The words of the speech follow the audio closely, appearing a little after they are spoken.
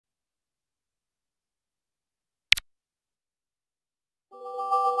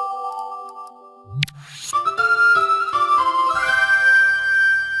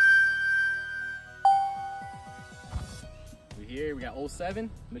old 7.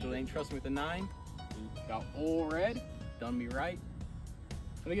 Mitchell ain't trusting with the 9. Got old red. Done me right.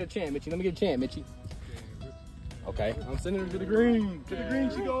 Let me get a chant, Mitchie. Let me get a chant, Mitchie. Okay. I'm sending her to the green. To the green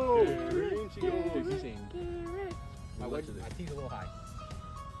she goes. To the green she goes. She's saying, my tee's a little high.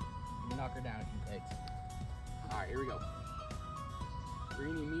 Let me knock her down a few pegs. All right, here we go.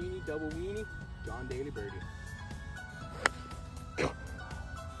 Greeny meanie, double weenie, John Daly birdie.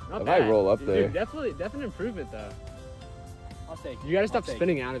 Not bad. I might roll up there. Dude, definite improvement though. I'll take it. You gotta stop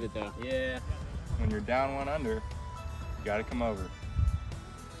spinning out of it though. Yeah. When you're down 1 under, you gotta come over.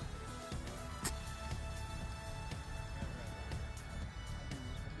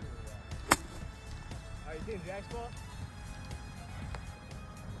 Are you doing Jack's ball?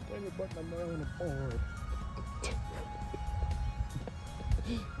 Dang it, but I'm not on the board.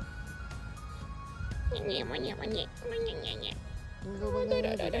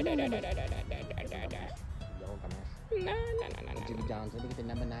 Jimmy John's, let me get the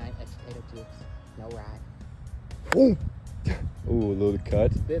number 9 extra potato chips. No ride. Ooh, a little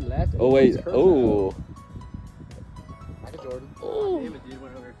cut. Bit left. Oh wait. Oh. Michael Jordan. Oh, damn it, dude.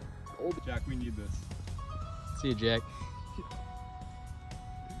 Went over. Jack, we need this. See you, Jack.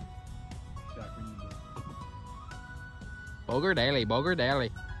 Jack, we need this. Bogger Daly, Bogger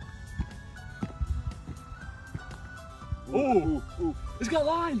Daly. Ooh, ooh. It's got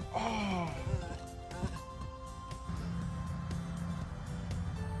line. Oh.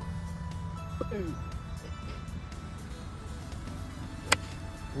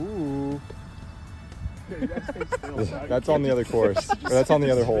 Ooh. That's on the other course. Or that's on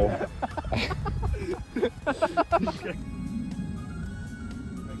the other hole. You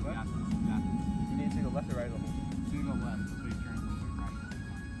need to go left or right of the hole? It's gonna go left. That's what you turn it right.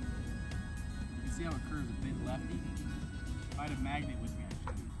 You can see how it curves a bit lefty. If I had a magnet with me,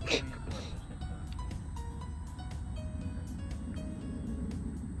 I should.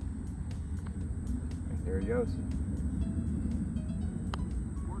 There he goes.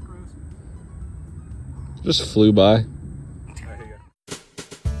 Just flew by.